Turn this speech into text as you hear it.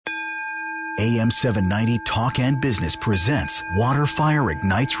AM 790 Talk and Business presents Waterfire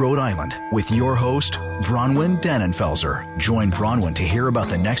Ignites Rhode Island with your host, Bronwyn Dannenfelser. Join Bronwyn to hear about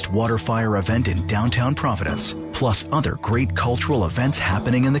the next Waterfire event in downtown Providence, plus other great cultural events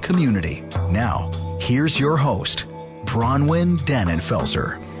happening in the community. Now, here's your host, Bronwyn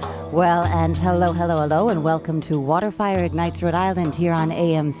Dannenfelser. Well, and hello, and welcome to Waterfire Ignites Rhode Island here on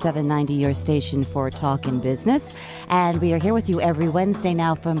AM 790, your station for talk and business. And we are here with you every Wednesday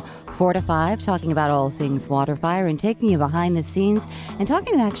now from 4 to 5, talking about all things Waterfire and taking you behind the scenes and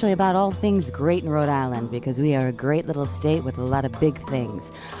talking actually about all things great in Rhode Island, because we are a great little state with a lot of big things.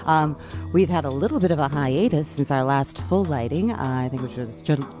 We've had a little bit of a hiatus since our last full lighting, I think which was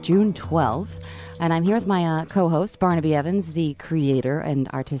June 12th. And I'm here with my co-host, Barnaby Evans, the creator and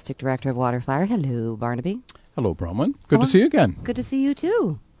artistic director of Waterfire. Hello, Barnaby. Hello, Bronwyn. Good to see you again. Good to see you,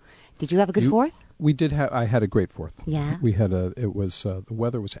 too. Did you have a good Fourth? We did have. I had a great Fourth. Yeah. We had the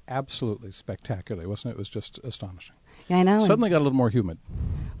weather was absolutely spectacular, wasn't it? It was just astonishing. Yeah, I know. Suddenly got a little more humid.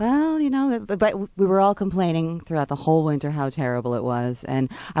 Well, you know, but we were all complaining throughout the whole winter how terrible it was.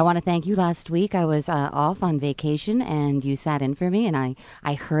 And I want to thank you. Last week I was off on vacation, and you sat in for me, and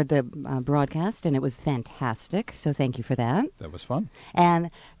I heard the broadcast, and it was fantastic. So thank you for that. That was fun.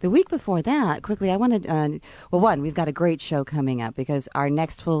 And the week before that, quickly, I wanted, we've got a great show coming up, because our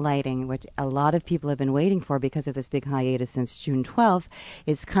next full lighting, which a lot of people have been waiting for because of this big hiatus since June 12th,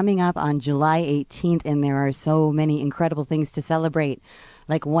 is coming up on July 18th, and there are so many incredible things to celebrate.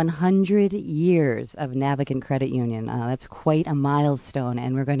 Like 100 years of Navigant Credit Union. That's quite a milestone.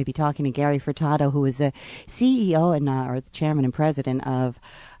 And we're going to be talking to Gary Furtado, who is the CEO and or the chairman and president of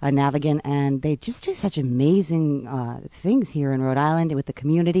Navigant. And they just do such amazing things here in Rhode Island with the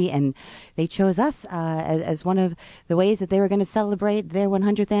community. And they chose us as one of the ways that they were going to celebrate their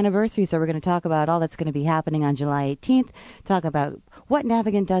 100th anniversary. So we're going to talk about all that's going to be happening on July 18th, talk about what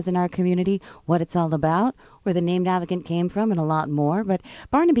Navigant does in our community, what it's all about, where the name Navigant came from, and a lot more. But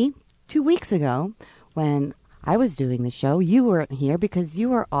Barnaby, 2 weeks ago, when I was doing the show, you weren't here because you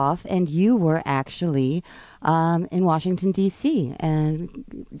were off, and you were actually in Washington, D.C.,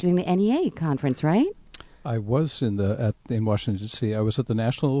 and doing the NEA conference, right? I was in Washington, D.C. I was at the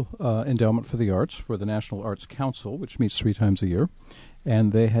National Endowment for the Arts, for the National Arts Council, which meets 3 times a year,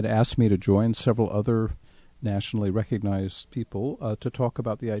 and they had asked me to join several other nationally recognized people to talk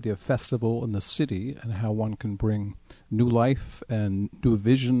about the idea of festival in the city and how one can bring new life and new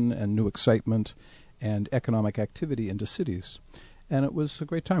vision and new excitement and economic activity into cities. And it was a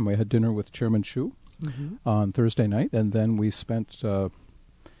great time. We had dinner with Chairman Chu on Thursday night, and then we spent a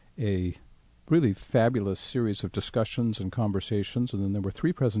really fabulous series of discussions and conversations, and then there were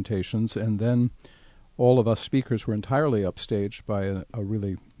 3 presentations, and then all of us speakers were entirely upstaged by a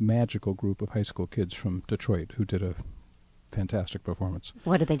really magical group of high school kids from Detroit who did a fantastic performance.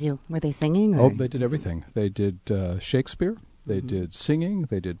 What did they do? Were they singing? Or? Oh, they did everything. They did Shakespeare. They did singing.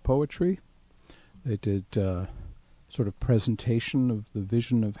 They did poetry. They did sort of presentation of the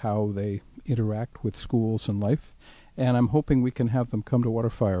vision of how they interact with schools and life. And I'm hoping we can have them come to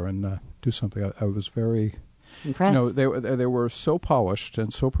Waterfire and do something. I was very impressed. You know, they were so polished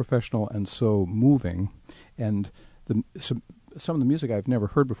and so professional and so moving, and some of the music I've never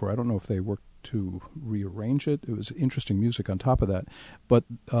heard before. I don't know if they worked to rearrange it. It was interesting music on top of that. But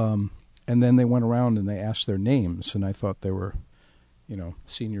and then they went around and they asked their names, and I thought they were,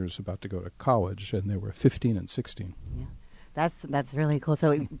 seniors about to go to college, and they were 15 and 16. Yeah. That's really cool.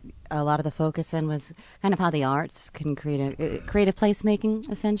 So a lot of the focus then was kind of how the arts can create placemaking,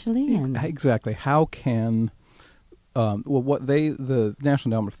 essentially. And exactly. How can the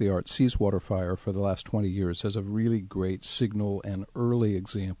National Endowment for the Arts sees Waterfire for the last 20 years as a really great signal and early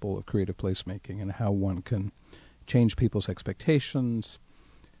example of creative placemaking and how one can change people's expectations,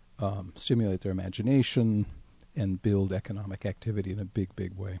 stimulate their imagination, and build economic activity in a big,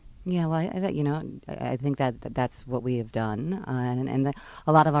 big way. Yeah, well, I think that's what we have done, and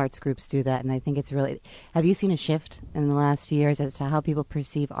a lot of arts groups do that, and I think it's really. Have you seen a shift in the last years as to how people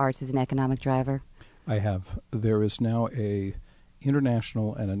perceive arts as an economic driver? I have. There is now a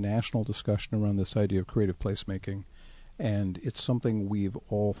international and a national discussion around this idea of creative placemaking, and it's something we've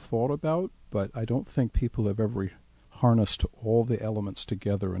all thought about, but I don't think people have ever harnessed all the elements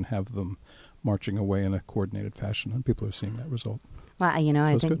together and have them marching away in a coordinated fashion, and people are seeing that result. Well,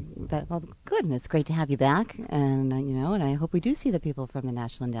 I think good. Good, and it's great to have you back, and and I hope we do see the people from the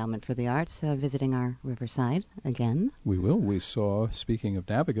National Endowment for the Arts visiting our Riverside again. We will. We saw, speaking of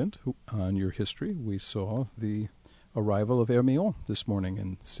Navigant, on your history, we saw the arrival of Hermione this morning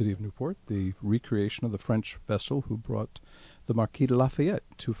in the city of Newport, the recreation of the French vessel who brought the Marquis de Lafayette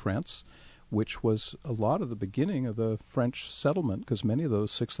to France, which was a lot of the beginning of the French settlement, because many of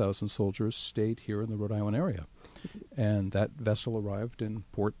those 6,000 soldiers stayed here in the Rhode Island area. And that vessel arrived in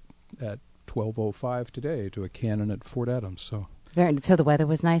port at 12:05 today to a cannon at Fort Adams. So the weather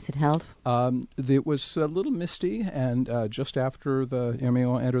was nice. It held. It was a little misty, and just after the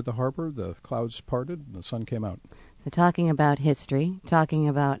MEO entered the harbor, the clouds parted and the sun came out. So talking about history, talking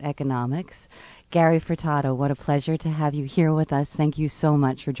about economics, Gary Furtado, what a pleasure to have you here with us. Thank you so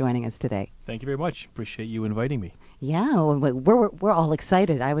much for joining us today. Thank you very much. Appreciate you inviting me. Yeah, well, we're all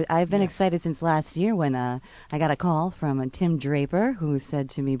excited. I've been excited since last year when I got a call from Tim Draper, who said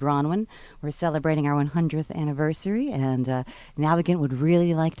to me, Bronwyn, we're celebrating our 100th anniversary, and Navigant would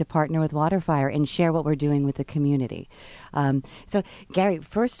really like to partner with Waterfire and share what we're doing with the community. So, Gary,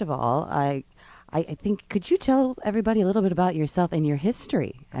 first of all, I think, could you tell everybody a little bit about yourself and your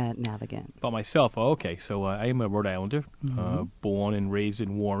history at Navigant? About myself, okay. So I am a Rhode Islander, born and raised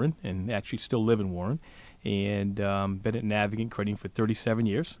in Warren, and actually still live in Warren, and been at Navigant Credit for 37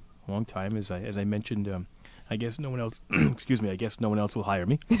 years, a long time. As I mentioned, I guess no one else, I guess no one else will hire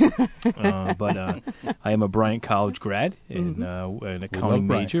me. But I am a Bryant College grad and an accounting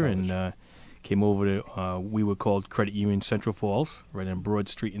major, and came over to, we were called Credit Union Central Falls, right on Broad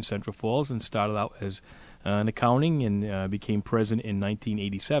Street in Central Falls, and started out as an accounting and became president in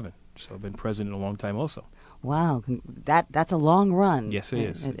 1987. So I've been president a long time also. Wow, that's a long run. Yes, it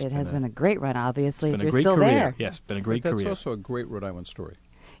is. It has been a great run, obviously, if you're still career. There. Yes, been a great career. That's also a great Rhode Island story.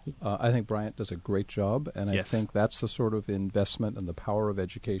 I think Bryant does a great job, and I think that's the sort of investment and the power of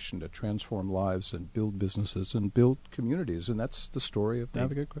education to transform lives and build businesses and build communities, and that's the story of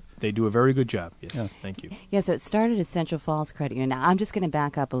Navigant. They do a very good job, yes. Thank you. Yeah, so it started as Central Falls Credit Union. Now, I'm just going to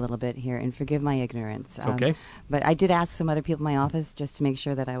back up a little bit here and forgive my ignorance. Okay. But I did ask some other people in my office just to make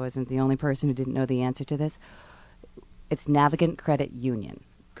sure that I wasn't the only person who didn't know the answer to this. It's Navigant Credit Union.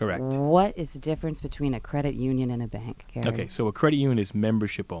 Correct. What is the difference between a credit union and a bank, Gary? Okay, so a credit union is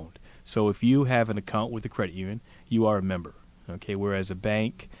membership owned. So if you have an account with a credit union, you are a member. Okay, whereas a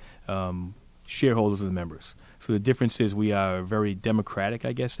bank, shareholders are the members. So the difference is we are very democratic,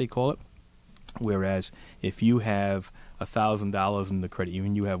 I guess they call it. Whereas if you have $1,000 in the credit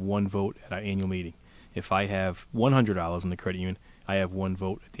union, you have one vote at our annual meeting. If I have $100 in the credit union, I have one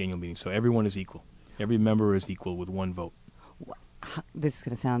vote at the annual meeting. So everyone is equal. Every member is equal with one vote. This is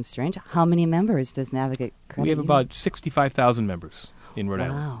going to sound strange. How many members does Navigant Credit We have Union? about 65,000 members in Rhode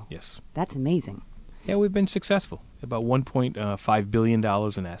Island. Wow. Yes. That's amazing. Yeah, we've been successful. About $1.5 billion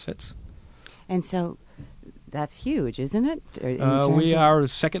in assets. And so that's huge, isn't it? We are the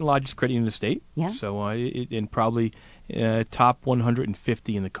second largest credit union in the state. Yeah. So and probably top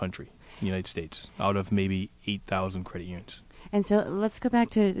 150 in the country, the United States, out of maybe 8,000 credit unions. And so let's go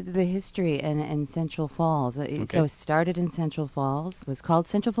back to the history and Central Falls. Okay. So it started in Central Falls. Was called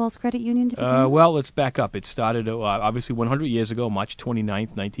Central Falls Credit Union to begin? Well, let's back up. It started obviously 100 years ago, March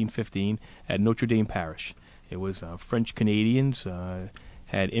 29th, 1915, at Notre Dame Parish. It was French Canadians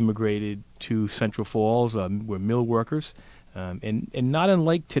had immigrated to Central Falls, were mill workers, and not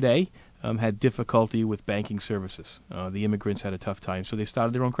unlike today, had difficulty with banking services. The immigrants had a tough time, so they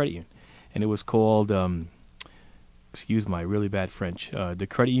started their own credit union, and it was called. Excuse my really bad French, the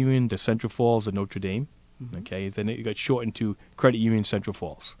Credit Union de Central Falls de Notre Dame. Okay, then it got shortened to Credit Union Central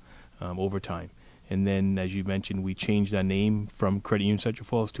Falls over time. And then, as you mentioned, we changed our name from Credit Union Central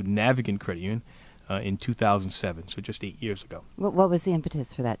Falls to Navigant Credit Union in 2007, so just 8 years ago. What was the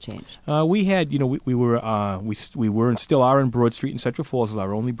impetus for that change? We had, we were and still are in Broad Street in Central Falls as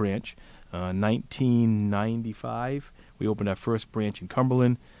our only branch. 1995, we opened our first branch in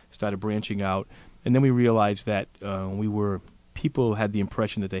Cumberland, started branching out. And then we realized that people had the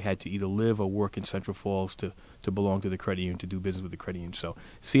impression that they had to either live or work in Central Falls to belong to the credit union, to do business with the credit union. So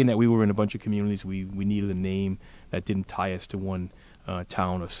seeing that we were in a bunch of communities, we needed a name that didn't tie us to one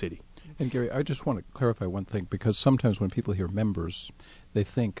town or city. And Gary, I just want to clarify one thing, because sometimes when people hear members, they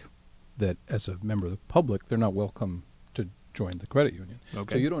think that as a member of the public, they're not welcome to join the credit union.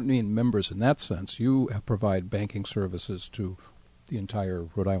 Okay. So you don't mean members in that sense. You provide banking services to the entire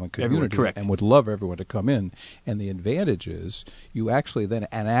Rhode Island community, correct, and would love everyone to come in. And the advantage is you actually then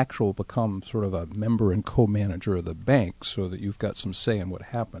become sort of a member and co-manager of the bank, so that you've got some say in what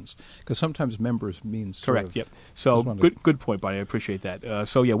happens. Because sometimes members means correct. Yep. So good point, Bonnie. I appreciate that.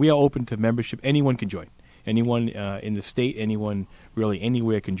 So yeah, we are open to membership. Anyone can join. Anyone in the state, anyone really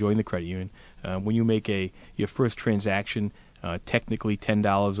anywhere can join the credit union. When you make your first transaction, technically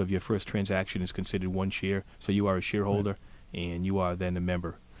 $10 of your first transaction is considered one share, so you are a shareholder. Right. And you are then a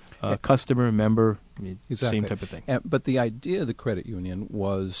member. Customer, member, exactly. Same type of thing. But the idea of the credit union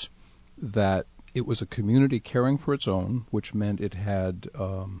was that it was a community caring for its own, which meant it had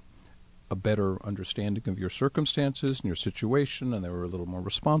a better understanding of your circumstances and your situation, and they were a little more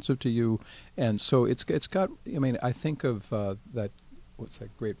responsive to you. And so it's got. I mean, I think of that. What's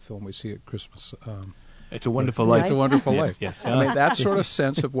that great film we see at Christmas? It's a Wonderful Life. It's a Wonderful Life. Yes. I mean, that sort of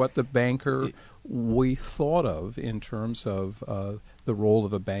sense of what the banker we thought of in terms of the role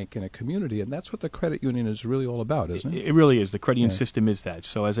of a bank in a community, and that's what the credit union is really all about, isn't it? It really is. The credit union system is that.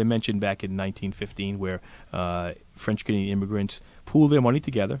 So as I mentioned back in 1915, where French Canadian immigrants pooled their money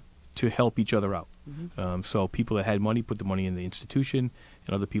together to help each other out. Mm-hmm. So people that had money put the money in the institution,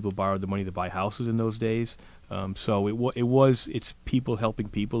 and other people borrowed the money to buy houses in those days. So it's people helping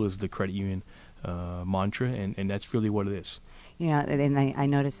people is the credit union mantra, and that's really what it is. Yeah, and I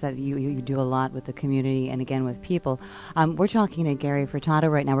noticed that you do a lot with the community and, again, with people. We're talking to Gary Furtado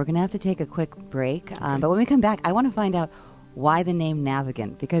right now. We're going to have to take a quick break. But when we come back, I want to find out why the name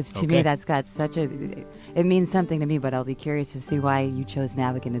Navigant, because to me that's got it means something to me, but I'll be curious to see why you chose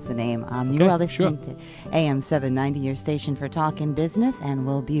Navigant as the name. You are listening to AM 790, your station for talk and business, and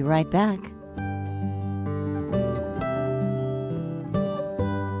we'll be right back.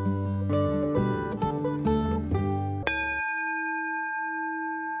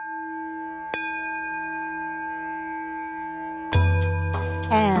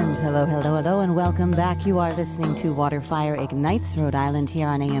 Hello, and welcome back. You are listening to Waterfire Ignites Rhode Island here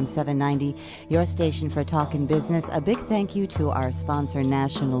on AM 790, your station for talk and business. A big thank you to our sponsor,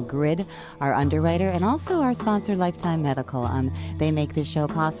 National Grid, our underwriter, and also our sponsor, Lifetime Medical. They make this show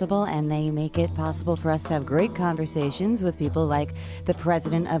possible, and they make it possible for us to have great conversations with people like the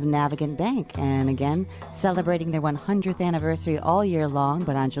president of Navigant Bank. And again, celebrating their 100th anniversary all year long,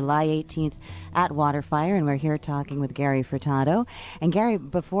 but on July 18th at Waterfire, and we're here talking with Gary Furtado. And Gary,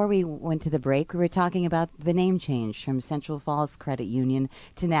 before we went to the break, we were talking about the name change from Central Falls Credit Union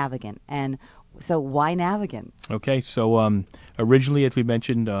to Navigant. And so why Navigant? Okay, so originally, as we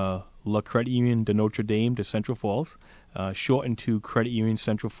mentioned, La Credit Union de Notre Dame to Central Falls, shortened to Credit Union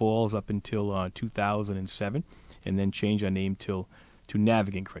Central Falls up until 2007, and then changed our name to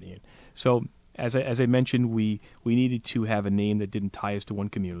Navigant Credit Union. So as I mentioned, we needed to have a name that didn't tie us to one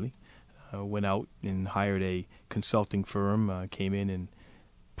community. Went out and hired a consulting firm, came in and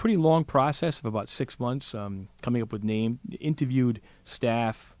pretty long process of about 6 months, coming up with name, interviewed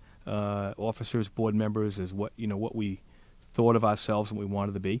staff, officers, board members as what we thought of ourselves and what we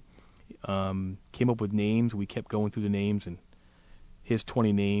wanted to be. Came up with names. We kept going through the names, and here's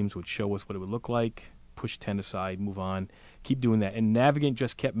 20 names, would show us what it would look like. Push 10 aside, move on, keep doing that. And Navigant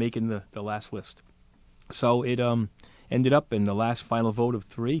just kept making the last list. So it ended up in the last final vote of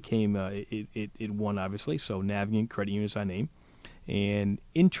 3 came. It won, obviously. So Navigant Credit Union is our name. And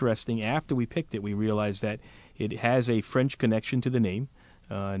interesting, after we picked it, we realized that it has a French connection to the name.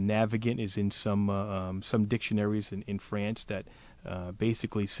 Navigant is in some dictionaries in France that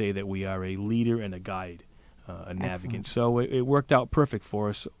basically say that we are a leader and a guide, a Navigant. So it worked out perfect for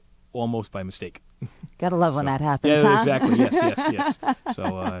us, almost by mistake. Gotta love when that happens, yeah, huh? Exactly. Yes.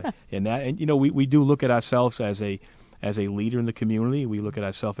 So we do look at ourselves as a leader in the community. We look at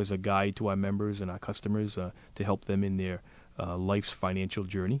ourselves as a guide to our members and our customers to help them in their life's financial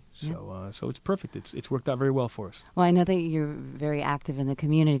journey. So it's perfect. It's worked out very well for us. Well, I know that you're very active in the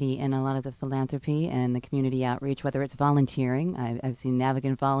community and a lot of the philanthropy and the community outreach, whether it's volunteering. I've seen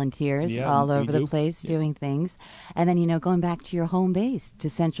Navigant volunteers all over the place doing things. And then, going back to your home base, to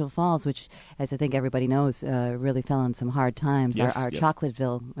Central Falls, which, as I think everybody knows, really fell on some hard times. Yes, our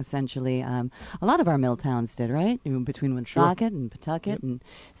Chocolateville, essentially. A lot of our mill towns did, right? Between Woonsocket and Pawtucket and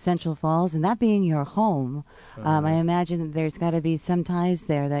Central Falls. And that being your home, I imagine that there's got to be some ties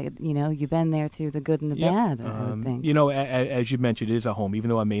there that, you've been there through the good and the bad, I would think. As you mentioned, it is a home. Even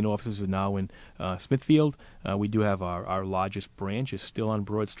though our main office is now in Smithfield, we do have our largest branch is still on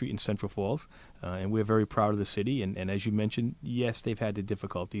Broad Street in Central Falls, and we're very proud of the city. And as you mentioned, yes, they've had the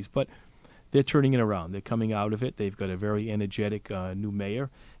difficulties, but they're turning it around. They're coming out of it. They've got a very energetic new mayor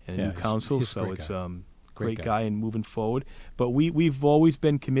and a new council, he's so it's great guy. guy and moving forward. But we've always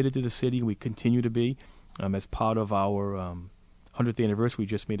been committed to the city, and we continue to be. As part of our 100th anniversary, we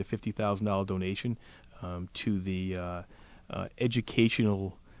just made a $50,000 donation to the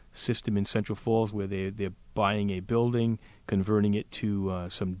educational system in Central Falls, where they're buying a building, converting it to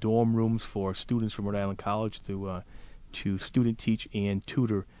some dorm rooms for students from Rhode Island College to student teach and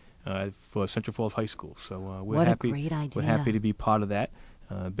tutor for Central Falls High School. So we're happy. What a great idea. We're happy to be part of that.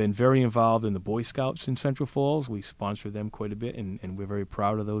 Been very involved in the Boy Scouts in Central Falls. We sponsor them quite a bit, and we're very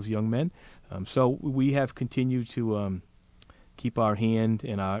proud of those young men. So we have continued to keep our hand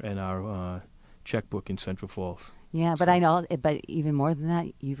and our checkbook in Central Falls. Yeah, but I know, but even more than that,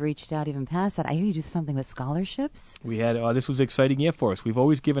 you've reached out even past that. I hear you do something with scholarships. We had this was an exciting year for us. We've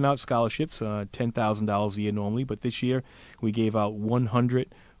always given out scholarships, $10,000 a year normally, but this year we gave out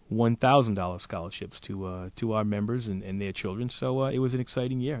 $101,000 scholarships to our members and their children. So it was an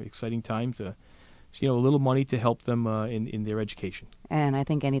exciting year, exciting time to, a little money to help them in their education. And I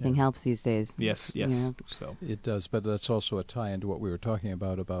think anything helps these days. Yes. So it does, but that's also a tie into what we were talking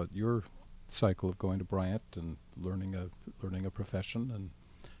about your cycle of going to Bryant and learning a profession and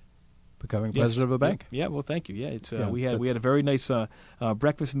becoming president of a bank. Yeah, well, thank you. Yeah, it's we had a very nice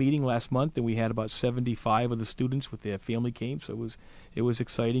breakfast meeting last month, and we had about 75 of the students with their family came, so it was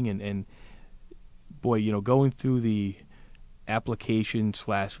exciting. And boy, going through the application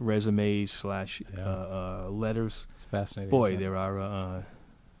 / resumes / letters. It's fascinating. Boy, there are.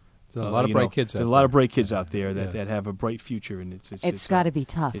 There's a lot of bright kids. There's a lot of bright kids out there that have a bright future, and it's got to be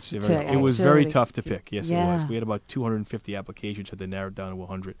tough. It was very tough to pick. Yes, it was. We had about 250 applications, had to narrow it down to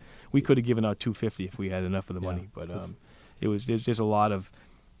 100. We could have given out 250 if we had enough of the money, but there's a lot of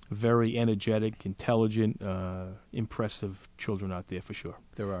very energetic, intelligent, impressive children out there for sure.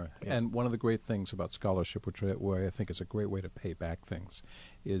 There are. Yeah. And one of the great things about scholarship, which I think is a great way to pay back things,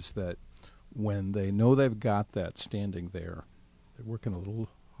 is that when they know they've got that standing there, they're working a little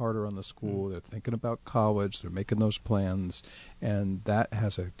harder on the school, they're thinking about college, they're making those plans, and that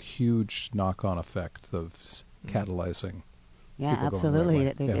has a huge knock-on effect of catalyzing. Yeah, absolutely.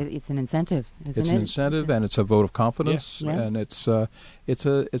 It's an incentive, isn't it? It's an incentive, and it's a vote of confidence, and it's a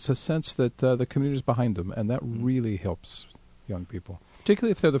sense that the community is behind them, and that really helps young people,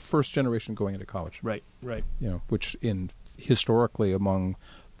 particularly if they're the first generation going into college. Right. Which historically among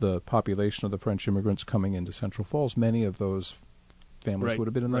the population of the French immigrants coming into Central Falls, many of those families would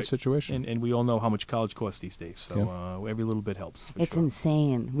have been in that situation. And we all know how much college costs these days, so every little bit helps. It's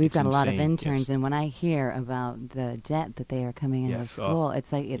insane. We've got a lot of interns, and when I hear about the debt that they are coming into school,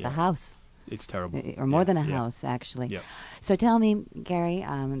 it's like it's a house. It's terrible. Or more than a house, actually. Yeah. So tell me, Gary,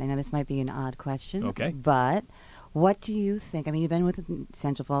 I know this might be an odd question, okay, but what do you think? I mean, you've been with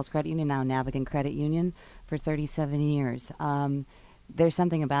Central Falls Credit Union, now Navigant Credit Union, for 37 years. There's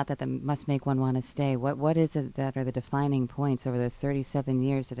something about that must make one want to stay. What is it that are the defining points over those 37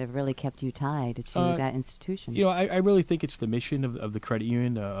 years that have really kept you tied to that institution? I really think it's the mission of the credit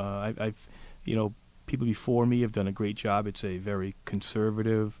union. People before me have done a great job. It's a very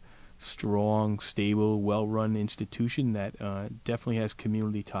conservative, strong, stable, well-run institution that definitely has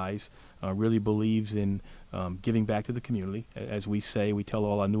community ties, really believes in giving back to the community. As we say, we tell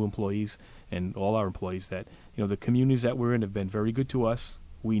all our new employees and all our employees that the communities that we're in have been very good to us.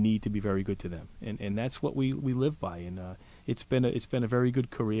 We need to be very good to them, and that's what we live by. And it's been a very good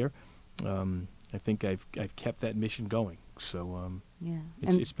career. I think I've kept that mission going. So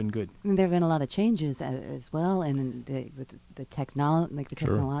it's been good. And there have been a lot of changes as well, and with the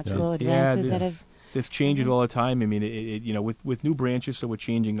technological advances that have. This changes all the time. I mean, with new branches, so we're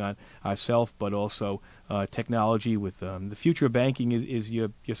changing on ourselves, but also technology. With the future of banking is your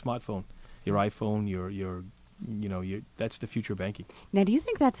smartphone, your iPhone, that's the future of banking. Now, do you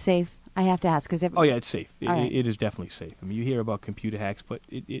think that's safe? I have to ask because it's safe. It is definitely safe. I mean, you hear about computer hacks, but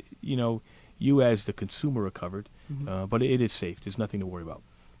you as the consumer are covered, but it is safe. There's nothing to worry about.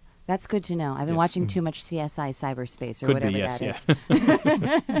 That's good to know. I've been watching too much CSI Cyberspace or whatever that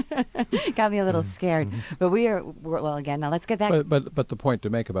is. Got me a little scared. But well, again, now let's get back. But the point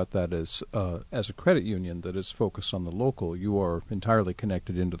to make about that is, as a credit union that is focused on the local, you are entirely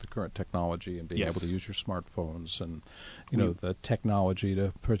connected into the current technology and being able to use your smartphones and, the technology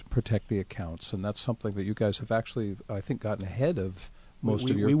to protect the accounts. And that's something that you guys have actually, I think, gotten ahead of.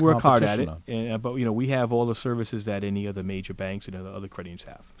 We work hard at it, but we have all the services that any other major banks and other credit unions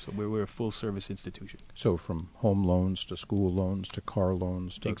have. So we're a full service institution. So from home loans to school loans to car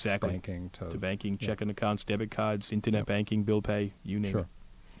loans to banking to banking, checking accounts, debit cards, internet banking, bill pay, you name it.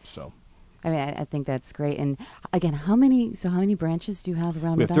 So. I mean, I think that's great. And again, how many branches do you have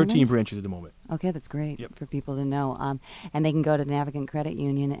around? We have 13 branches at the moment. Okay, that's great for people to know. And they can go to Navigant Credit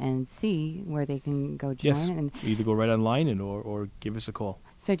Union and see where they can go join. Yes, and either go right online or give us a call.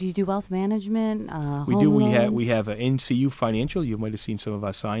 So do you do wealth management? We do. Loans? We have NCU Financial. You might have seen some of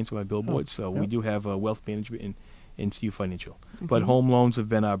our signs on my billboards. We do have wealth management and NCU Financial. Okay. But home loans have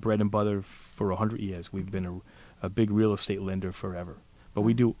been our bread and butter for 100 years. We've been a big real estate lender forever. But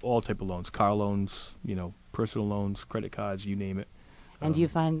we do all type of loans, car loans, personal loans, credit cards, you name it. And do you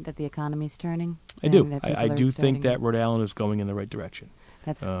find that the economy's turning? I do. I do think that Rhode Island is going in the right direction.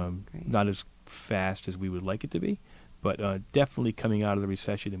 That's great. Not as fast as we would like it to be, but definitely coming out of the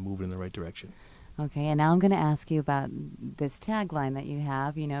recession and moving in the right direction. Okay, and now I'm going to ask you about this tagline that you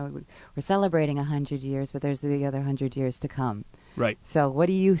have. We're celebrating 100 years, but there's the other 100 years to come. Right. So what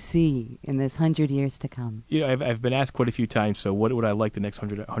do you see in this 100 years to come? I've been asked quite a few times, so what would I like the next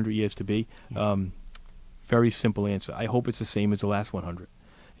 100 years to be? Yeah. Very simple answer. I hope it's the same as the last 100.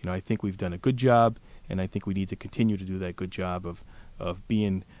 I think we've done a good job, and I think we need to continue to do that good job of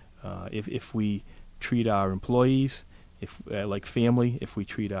being, if we treat our employees like family, if we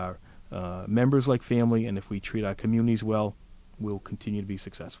treat our members like family, and if we treat our communities well, we'll continue to be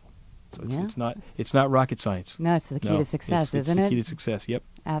successful. So it's not rocket science. No, it's the key to success, isn't it? It's the key to success. Yep.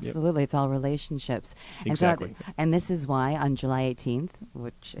 Absolutely, It's all relationships. Exactly. And this is why on July 18th,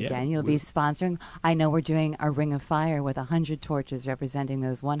 which again you'll be sponsoring, I know we're doing a Ring of Fire with 100 torches representing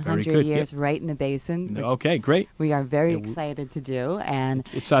those 100 years right in the basin. Okay, great. We are very excited to do, and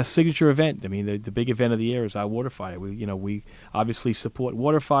it's our signature event. I mean, the big event of the year is our water fire. We obviously support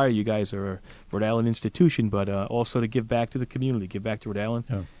water fire. You guys are a Rhode Island institution, but also to give back to the community, give back to Rhode Island.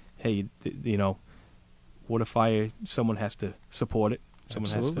 Yeah. Hey, water fire, someone has to support it.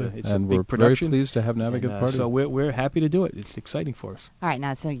 Absolutely. It's and a big we're production. very pleased to have Navigant part of it. So we're happy to do it. It's exciting for us. All right,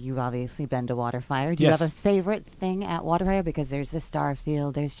 now, so you've obviously been to Waterfire. Do you Yes. have a favorite thing at Waterfire? Because there's the star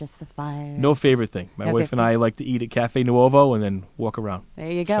field, there's just the fire. No favorite thing. My wife and I like to eat at Cafe Nuovo and then walk around.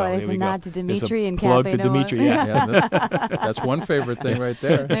 There you go. So There's a nod to Dimitri and plug Cafe to Nuovo. Dimitri, yeah. That's one favorite thing right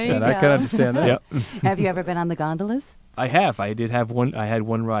there. There you and I go. can understand that. Yep. Have you ever been on the gondolas? I have. I did have one. I had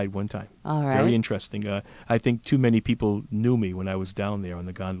one ride one time. All right. Very interesting. I think too many people knew me when I was down there on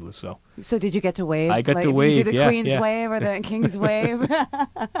the gondola. So did you get to wave? I got like, to wave, Did you do the yeah, Queen's yeah. wave or the King's wave?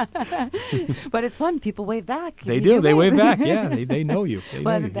 But it's fun. People wave back. They You do. can They wave back. Yeah. They know you.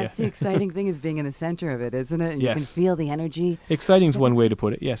 But that's the exciting thing is being in the center of it, isn't it? And Yes. you can feel the energy. Exciting's one way to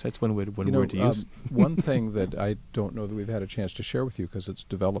put it. Yes, that's one word to use. One thing that I don't know that we've had a chance to share with you because it's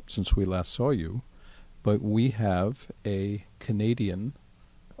developed since we last saw you, but we have a Canadian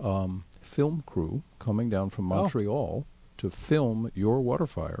film crew coming down from Montreal to film your water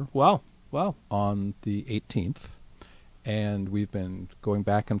fire. Wow. On the 18th, and we've been going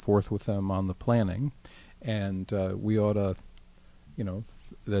back and forth with them on the planning, and we ought to,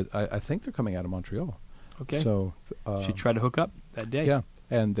 I think they're coming out of Montreal. Okay. So should try to hook up that day. Yeah,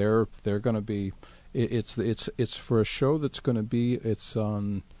 and they're going to be. It's for a show that's going to be. It's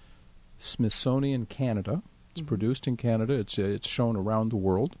on Smithsonian Canada. It's produced in Canada. It's shown around the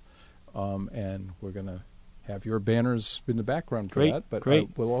world, and we're going to have your banners in the background for that. But great.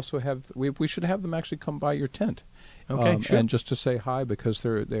 We'll also have. We should have them actually come by your tent. Okay, sure. And just to say hi because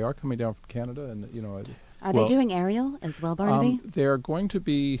they are coming down from Canada, and Are they doing aerial as well, Barnaby? They're going to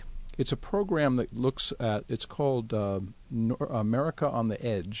be. It's a program that looks at. It's called America on the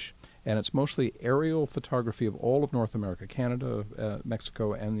Edge, and it's mostly aerial photography of all of North America, Canada,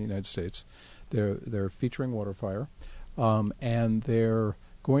 Mexico, and the United States. They're featuring water fire, and they're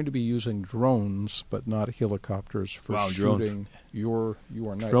going to be using drones, but not helicopters for shooting your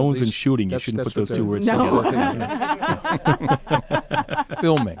night. Drones and shooting. You shouldn't put those two words together.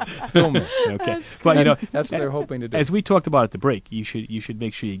 Filming. Okay. But that's what they're hoping to do. As we talked about at the break, you should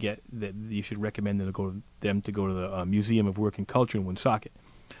make sure you get that. You should recommend them to go to the Museum of Work and Culture in Woonsocket.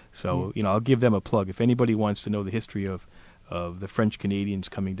 So I'll give them a plug. If anybody wants to know the history of the French Canadians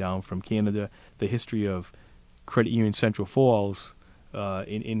coming down from Canada, the history of Credit Union Central Falls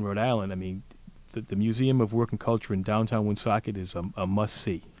in Rhode Island, I mean, the Museum of Work and Culture in downtown Woonsocket is a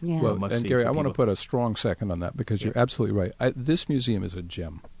must-see. Yeah. Well, and Gary, I want to put a strong second on that because you're absolutely right. This museum is a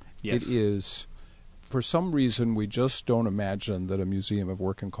gem. Yes. It is. For some reason, we just don't imagine that a Museum of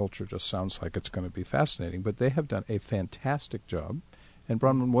Work and Culture just sounds like it's going to be fascinating, but they have done a fantastic job. And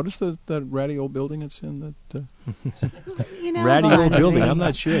Bronwyn, what is the ratty old building it's in? That ratty old building? I'm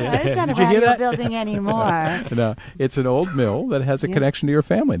not sure. It's not Did a you hear ratty old that? building anymore. No, it's an old mill that has a connection to your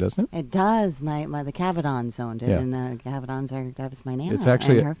family, doesn't it? It does. The Cavadons owned it, and the Cavadons that was my nana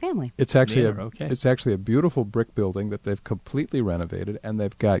and her family. It's actually a beautiful brick building that they've completely renovated, and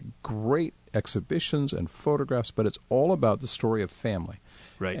they've got great exhibitions and photographs. But it's all about the story of family,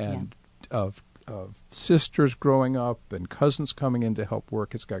 right? And of sisters growing up and cousins coming in to help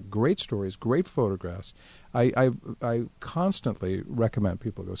work. It's got great stories, great photographs. I constantly recommend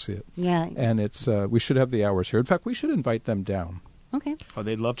people go see it. Yeah. And it's we should have the hours here. In fact, we should invite them down. Okay. Oh,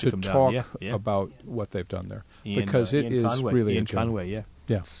 they'd love to come talk down. Yeah. about what they've done there because it is Conway. really Ian Conway. Yeah.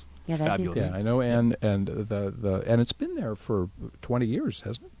 Yeah. Yeah, that'd fabulous. be Yeah, I know, and it's been there for 20 years,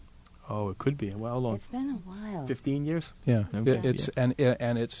 hasn't it? Oh, it could be. Well, how long? It's been a while. 15 years. Yeah, okay. It's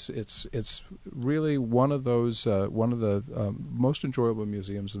really one of those one of the most enjoyable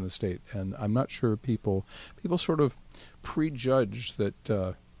museums in the state, and I'm not sure people sort of prejudge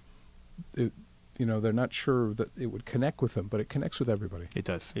that they're not sure that it would connect with them, but it connects with everybody. It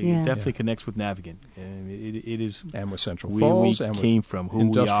does. It Yeah. definitely connects with Navigant. And it is And with Central where Falls, we and came with from, who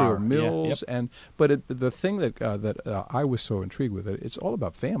industrial we are. mills, Yeah, the thing that I was so intrigued with, it's all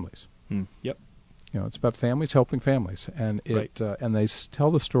about families. Yep. It's about families helping families, and and they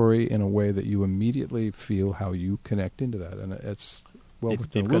tell the story in a way that you immediately feel how you connect into that, and it's we'll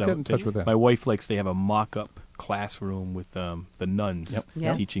get in touch with them. My wife likes they have a mock-up classroom with the nuns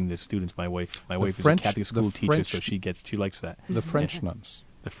Yep. teaching the students. My wife is French- a Catholic school the teacher, French- so she likes that. The French nuns.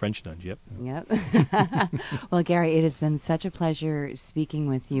 The French nuns, yep. Yep. Well, Gary, it has been such a pleasure speaking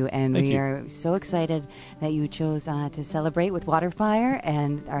with you, and Thank we you. are so excited that you chose to celebrate with Waterfire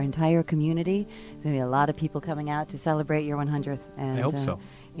and our entire community. There's going to be a lot of people coming out to celebrate your 100th. And, I hope so.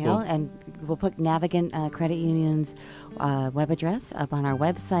 And we'll put Navigant Credit Union's web address up on our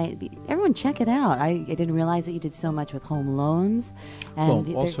website. Everyone check it out. I didn't realize that you did so much with home loans. And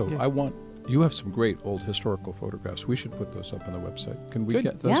Well, also, you have some great old historical photographs. We should put those up on the website. Can we Good.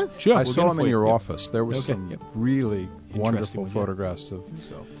 get those? Yeah. Sure, I we'll saw get them in for you. your Yep. office. There was Okay. some really wonderful ones, yeah. photographs of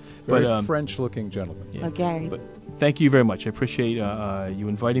So, very French-looking gentlemen. yeah. Well, Gary. But thank you very much. I appreciate you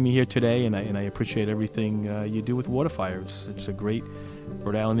inviting me here today, and I appreciate everything you do with Waterfire. It's a great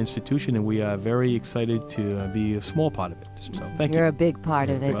Rhode Island institution, and we are very excited to be a small part of it. So thank You're you. a big part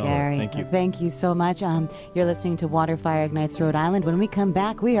of it, Well, Gary. thank you. Thank you so much. You're listening to Waterfire Ignites Rhode Island. When we come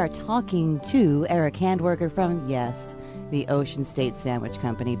back, we are talking to Eric Handwerker from, the Ocean State Sandwich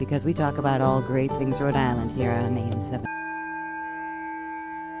Company, because we talk about all great things Rhode Island here on AM 7.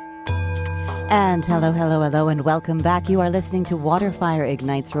 And hello, and welcome back. You are listening to Waterfire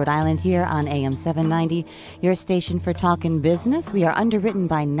Ignites Rhode Island here on AM 790, your station for talkin' business. We are underwritten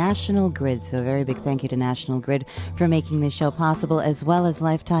by National Grid, so a very big thank you to National Grid for making this show possible, as well as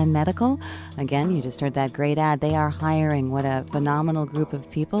Lifetime Medical. Again, you just heard that great ad. They are hiring. What a phenomenal group of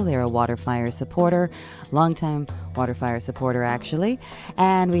people. They're a Waterfire supporter, longtime Waterfire supporter, actually.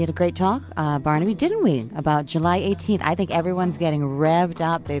 And we had a great talk, Barnaby, didn't we, about July 18th. I think everyone's getting revved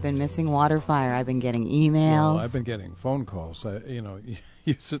up. They've been missing Waterfire. I've been getting emails. Well, I've been getting phone calls.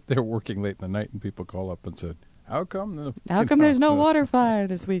 You sit there working late in the night, and people call up and said, How come there's no Waterfire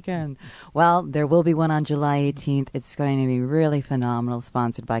this weekend? Well, there will be one on July 18th. It's going to be really phenomenal,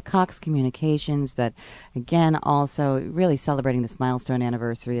 sponsored by Cox Communications, but again, also really celebrating this milestone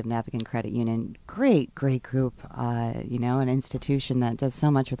anniversary of Navigant Credit Union. Great group, an institution that does so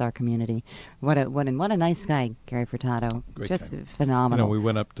much with our community. What a nice guy, Gary Furtado. Great Just guy. phenomenal. We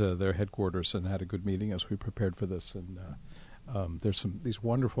went up to their headquarters and had a good meeting as we prepared for this, and there's these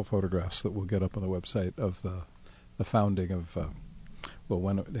wonderful photographs that we'll get up on the website of the founding of,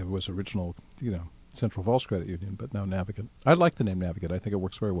 when it was original, Central Falls Credit Union, but now Navigant. I like the name Navigant. I think it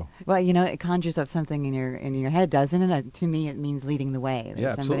works very well. Well, it conjures up something in your head, doesn't it? To me, it means leading the way.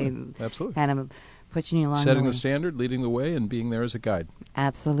 Yeah, somebody absolutely. kind of pushing you along Setting the the standard, leading the way, and being there as a guide.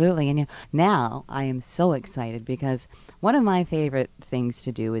 Absolutely. And now I am so excited because one of my favorite things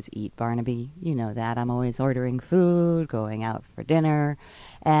to do is eat, Barnaby. You know that. I'm always ordering food, going out for dinner.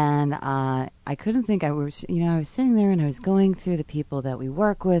 And I couldn't think, I was sitting there and I was going through the people that we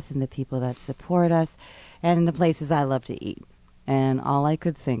work with and the people that support us and the places I love to eat. And all I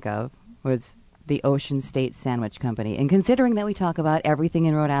could think of was the Ocean State Sandwich Company. And considering that we talk about everything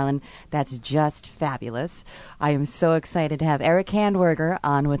in Rhode Island that's just fabulous, I am so excited to have Eric Handwerker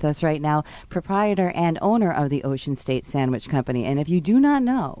on with us right now, proprietor and owner of the Ocean State Sandwich Company. And if you do not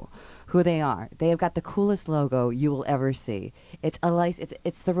know who they are, they have got the coolest logo you will ever see. It's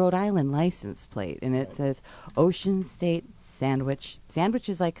it's the Rhode Island license plate, and it says Ocean State Sandwich. Sandwich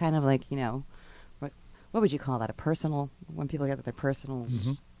is like kind of like, what would you call that? A personal, when people get their personal...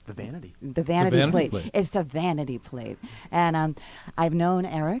 Mm-hmm. The vanity. The vanity plate. plate. It's a vanity plate. And I've known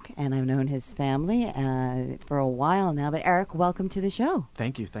Eric and I've known his family for a while now. But Eric, welcome to the show.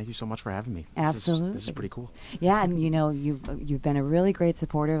 Thank you so much for having me. Absolutely. This is pretty cool. Yeah, and you've been a really great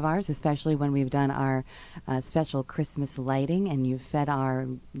supporter of ours, especially when we've done our special Christmas lighting, and you've fed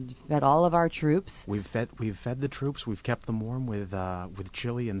all of our troops. We've fed the troops. We've kept them warm with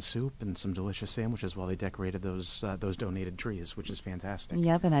chili and soup and some delicious sandwiches while they decorated those donated trees, which is fantastic.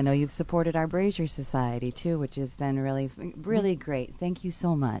 Yep, and I know you've supported our Brazier Society too, which has been really great. Thank you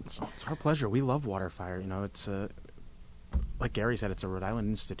so much. Oh, it's our pleasure. We love Waterfire. It's like Gary said, it's a Rhode Island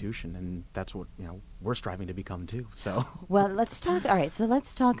institution, and that's what we're striving to become too. So. Well, let's talk. All right, so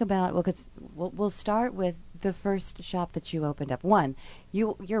let's talk about. Well, because we'll start with the first shop that you opened up. One,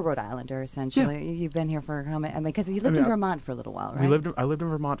 you're a Rhode Islander essentially. Yeah. You've been here for how many? Because you lived in Vermont for a little while, right? I lived in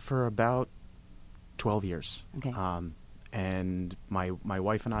Vermont for about 12 years. Okay. And my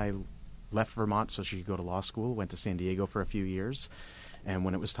wife and I left Vermont so she could go to law school. Went to San Diego for a few years, And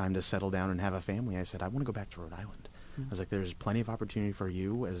when it was time to settle down and have a family, I said, I want to go back to Rhode Island. I was like, there's plenty of opportunity for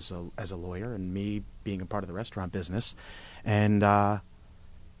you as a lawyer, and me being a part of the restaurant business. And I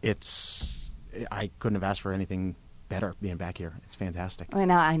couldn't have asked for anything better being back here. It's fantastic. Well,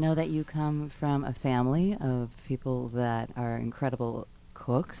 now, I know that you come from a family of people that are incredible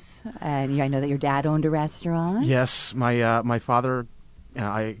cooks, and I know that your dad owned a restaurant. Yes, my father,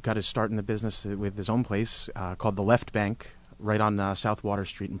 I got his start in the business with his own place called the Left Bank, right on South Water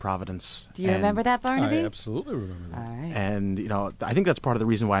Street in Providence. Do you remember that, Barnaby? I absolutely remember that. All right. And I think that's part of the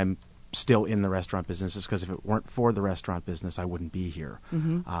reason why I'm still in the restaurant business, is because if it weren't for the restaurant business, I wouldn't be here.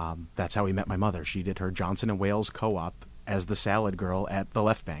 Mm-hmm. That's how we met my mother. She did her Johnson & Wales co-op as the salad girl at the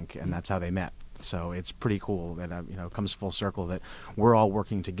Left Bank, and that's how they met. So it's pretty cool that it comes full circle that we're all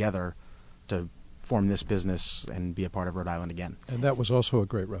working together to form this business and be a part of Rhode Island again. And that was also a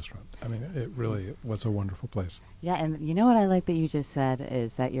great restaurant. I mean, it really was a wonderful place. Yeah, and you know what I like that you just said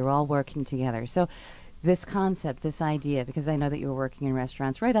is that you're all working together. So this concept, this idea, because I know that you were working in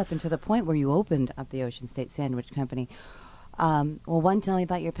restaurants right up until the point where you opened up the Ocean State Sandwich Company. Well, one, tell me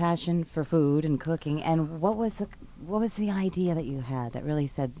about your passion for food and cooking, and what was the idea that you had that really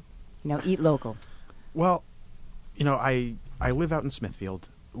said, eat local? Well, I live out in Smithfield,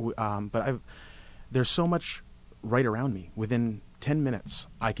 but there's so much right around me. Within 10 minutes,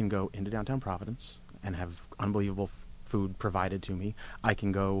 I can go into downtown Providence and have unbelievable food provided to me. I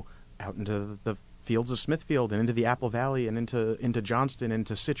can go out into the fields of Smithfield and into the Apple Valley and into Johnston,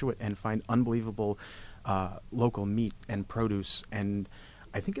 into Scituate, and find unbelievable local meat and produce. And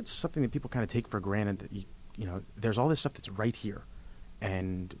I think it's something that people kind of take for granted that there's all this stuff that's right here,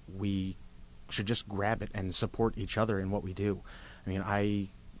 and we should just grab it and support each other in what we do. I mean, I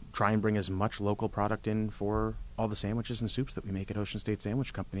try and bring as much local product in for all the sandwiches and soups that we make at Ocean State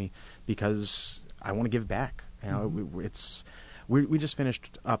Sandwich Company, because I want to give back. We just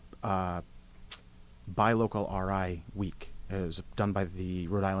finished up Buy Local RI Week. It was done by the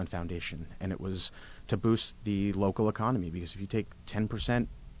Rhode Island Foundation, and it was to boost the local economy, because if you take 10%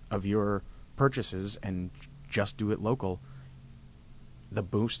 of your purchases and just do it local, the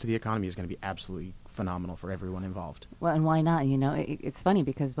boost to the economy is going to be absolutely phenomenal for everyone involved. Well, and why not? It's funny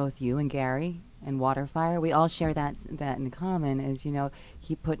because both you and Gary and Waterfire, we all share that in common, is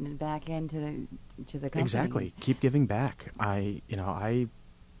keep putting it back into the company. Exactly. Keep giving back. I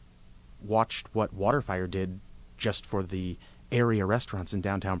watched what Waterfire did just for the area restaurants in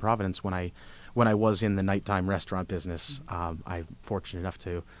downtown Providence when I was in the nighttime restaurant business. I'm fortunate enough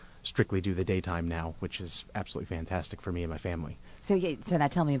to strictly do the daytime now, which is absolutely fantastic for me and my family. So now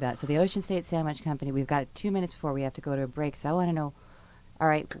tell me about the Ocean State Sandwich Company. We've got 2 minutes before we have to go to a break, so I want to know, all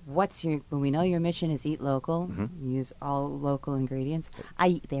right, when we know your mission is eat local, use all local ingredients. I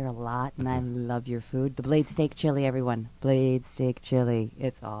eat there a lot, and I love your food. The Blade Steak Chili, everyone. Blade Steak Chili.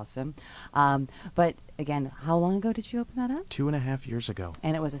 It's awesome. But, again, how long ago did you open that up? 2.5 years ago.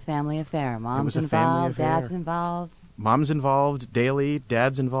 And it was a family affair. Mom's involved, family affair. Dad's involved. Mom's involved daily.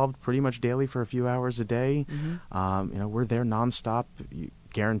 Dad's involved pretty much daily for a few hours a day. We're there nonstop.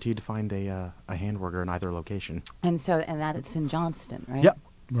 Guaranteed to find a hamburger in either location. And that it's in Johnston, right? Yep.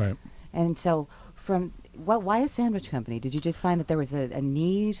 Right. And so why a sandwich company? Did you just find that there was a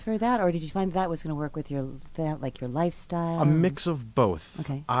need for that, or did you find that was going to work with your lifestyle? A mix of both.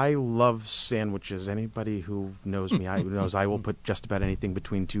 Okay. I love sandwiches. Anybody who knows me knows I will put just about anything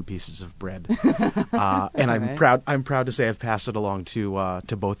between two pieces of bread. And I'm proud to say I've passed it along to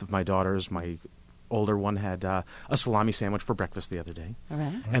both of my daughters. My older one had a salami sandwich for breakfast the other day. All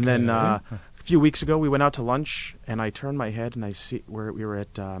right. And then a few weeks ago we went out to lunch, and I turned my head and I see we were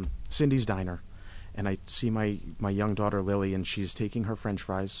at Cindy's Diner, and I see my young daughter Lily, and she's taking her French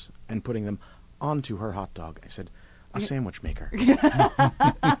fries and putting them onto her hot dog. I said, a sandwich maker.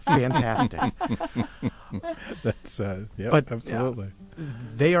 Fantastic. That's absolutely.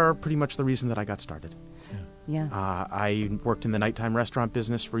 They are pretty much the reason that I got started. Yeah. I worked in the nighttime restaurant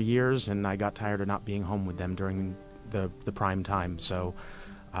business for years, and I got tired of not being home with them during the prime time. So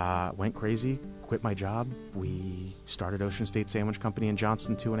went crazy, quit my job. We started Ocean State Sandwich Company in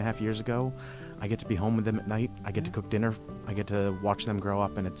Johnston 2.5 years ago. I get to be home with them at night. I get to cook dinner. I get to watch them grow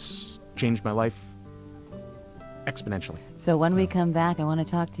up, and it's changed my life exponentially. So when we come back, I want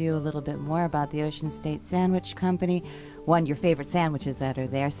to talk to you a little bit more about the Ocean State Sandwich Company. One, your favorite sandwiches that are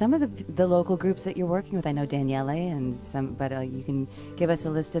there. Some of the local groups that you're working with. I know Daniele and some, but you can give us a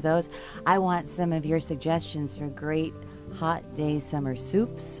list of those. I want some of your suggestions for great hot day summer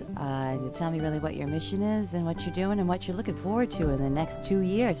soups. Tell me really what your mission is and what you're doing and what you're looking forward to in the next 2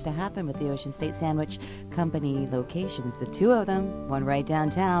 years to happen with the Ocean State Sandwich Company locations. The two of them, one right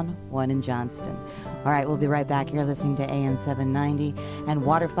downtown, one in Johnston. All right, we'll be right back. You're listening to AM 790 and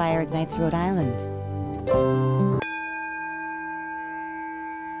Waterfire Ignites Rhode Island.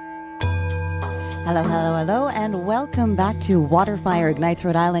 Hello, hello, hello, and welcome back to Waterfire Ignites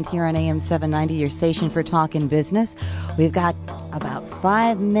Rhode Island here on AM 790, your station for talking business. We've got about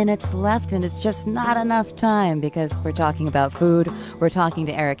 5 minutes left, and it's just not enough time because we're talking about food. We're talking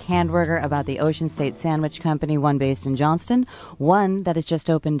to Eric Handwerger about the Ocean State Sandwich Company, one based in Johnston, one that has just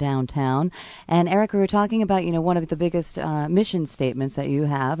opened downtown. And Eric, we were talking about, one of the biggest mission statements that you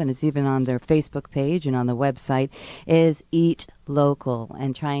have, and it's even on their Facebook page and on the website, is eat local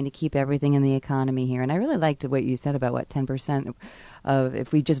and trying to keep everything in the economy here. And I really liked what you said about 10% of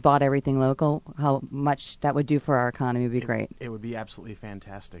if we just bought everything local, how much that would do for our economy would be great. It would be absolutely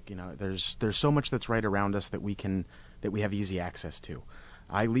fantastic. There's so much that's right around us that we have easy access to.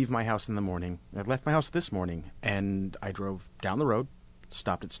 I leave my house in the morning. I left my house this morning and I drove down the road,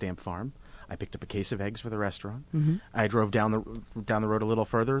 stopped at Stamp Farm. I picked up a case of eggs for the restaurant. Mm-hmm. I drove down the road a little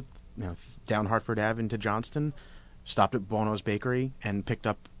further, down Hartford Ave into Johnston. Stopped at Bono's Bakery and picked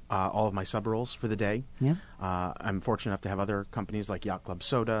up all of my sub rolls for the day. Yeah. I'm fortunate enough to have other companies like Yacht Club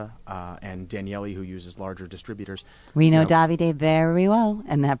Soda and Daniele, who uses larger distributors. We know Davide very well,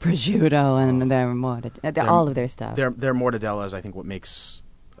 and that prosciutto and all of their stuff. Their mortadella is, I think, what makes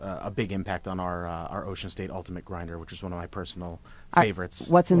a big impact on our Ocean State Ultimate Grinder, which is one of my personal favorites.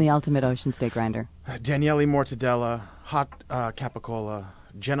 What's in the Ultimate Ocean State Grinder? Daniele mortadella, hot capicola,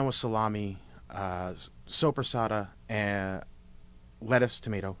 Genoa salami, sopressata, and lettuce,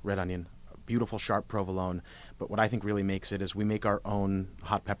 tomato, red onion, beautiful sharp provolone. But what I think really makes it is we make our own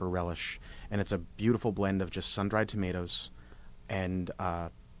hot pepper relish, and it's a beautiful blend of just sun-dried tomatoes and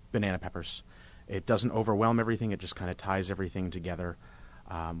banana peppers. It doesn't overwhelm everything. It just kind of ties everything together.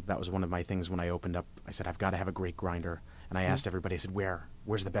 That was one of my things when I opened up. I said, I've got to have a great grinder. And I asked everybody, I said,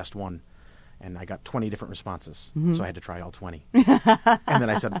 where's the best one? And I got 20 different responses, so I had to try all 20. And then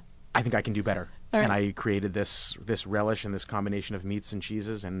I said, I think I can do better. Right. And I created this relish and this combination of meats and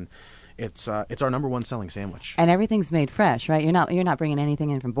cheeses, and it's our number one selling sandwich. And everything's made fresh, right? You're not bringing anything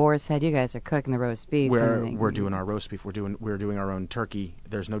in from Boar's Head. You guys are cooking the roast beef. We're doing our roast beef. We're doing our own turkey.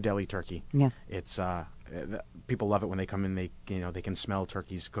 There's no deli turkey. Yeah. It's people love it when they come in. They can smell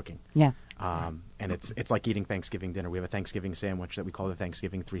turkeys cooking. Yeah. And it's like eating Thanksgiving dinner. We have a Thanksgiving sandwich that we call the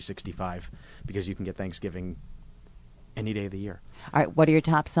Thanksgiving 365 because you can get Thanksgiving any day of the year. All right, what are your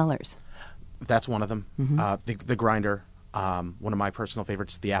top sellers? That's one of them. Mm-hmm. The grinder, one of my personal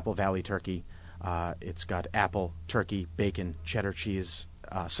favorites, the Apple Valley turkey. It's got apple, turkey, bacon, cheddar cheese,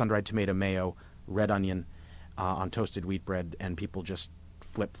 sun-dried tomato mayo, red onion on toasted wheat bread, and people just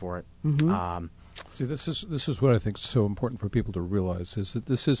flip for it. Mm-hmm. See, this is what I think is so important for people to realize is that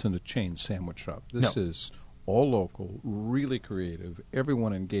this isn't a chain sandwich shop. This is all local, really creative,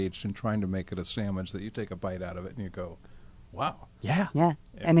 everyone engaged in trying to make it a sandwich that you take a bite out of it and you go, wow. Yeah.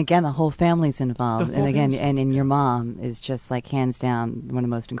 And again, the whole family's involved. And your mom is just like hands down one of the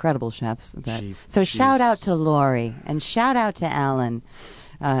most incredible chefs. Shout out to Lori and shout out to Alan.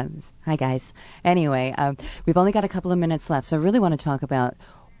 Hi, guys. Anyway, we've only got a couple of minutes left, so I really want to talk about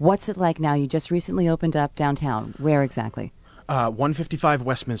what's it like now. You just recently opened up downtown. Where exactly? 155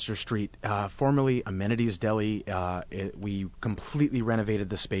 Westminster Street, formerly Amenities Deli. We completely renovated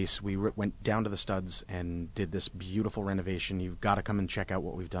the space. We went down to the studs and did this beautiful renovation. You've got to come and check out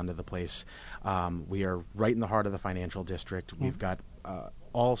what we've done to the place. We are right in the heart of the financial district. We've got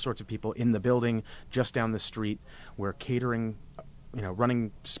all sorts of people in the building just down the street. We're catering,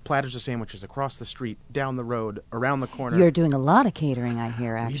 running platters of sandwiches across the street, down the road, around the corner. You're doing a lot of catering, I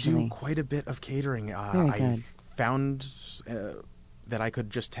hear, actually. We do quite a bit of catering. Very good. I found that I could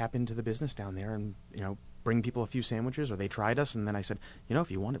just tap into the business down there and, bring people a few sandwiches, or they tried us, and then I said,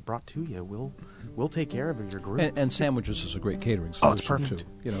 if you want it brought to you, we'll take care of your group. And sandwiches is a great catering solution. It's perfect.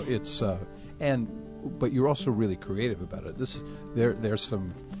 Too. It's but you're also really creative about it. There's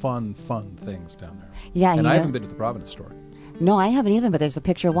some fun things down there. Yeah, and I haven't been to the Providence store. No, I haven't either, but there's a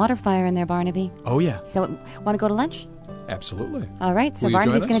picture of Waterfire in there, Barnaby. Oh, yeah. So, want to go to lunch? Absolutely. All right, so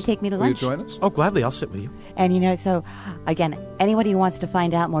Barnaby's going to take me to lunch. Will you join us? Oh, gladly. I'll sit with you. And, so, again, anybody who wants to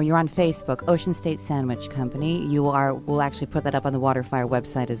find out more, you're on Facebook, Ocean State Sandwich Company. We'll actually put that up on the Waterfire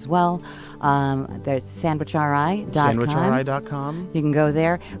website as well. There's sandwichri.com. Sandwichri.com. You can go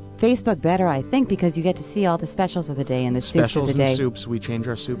there. Facebook better, I think, because you get to see all the specials of the day and the soups of the day. Specials and soups. We change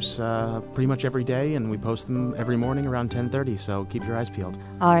our soups pretty much every day, and we post them every morning around 10:30, so keep your eyes peeled.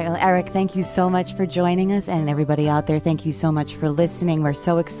 All right, well, Eric, thank you so much for joining us, and everybody out there, thank you so much for listening. We're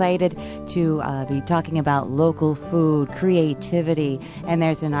so excited to be talking about local food, creativity, and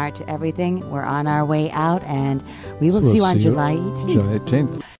there's an art to everything. We're on our way out, and we will see you on July 18th. July 18th.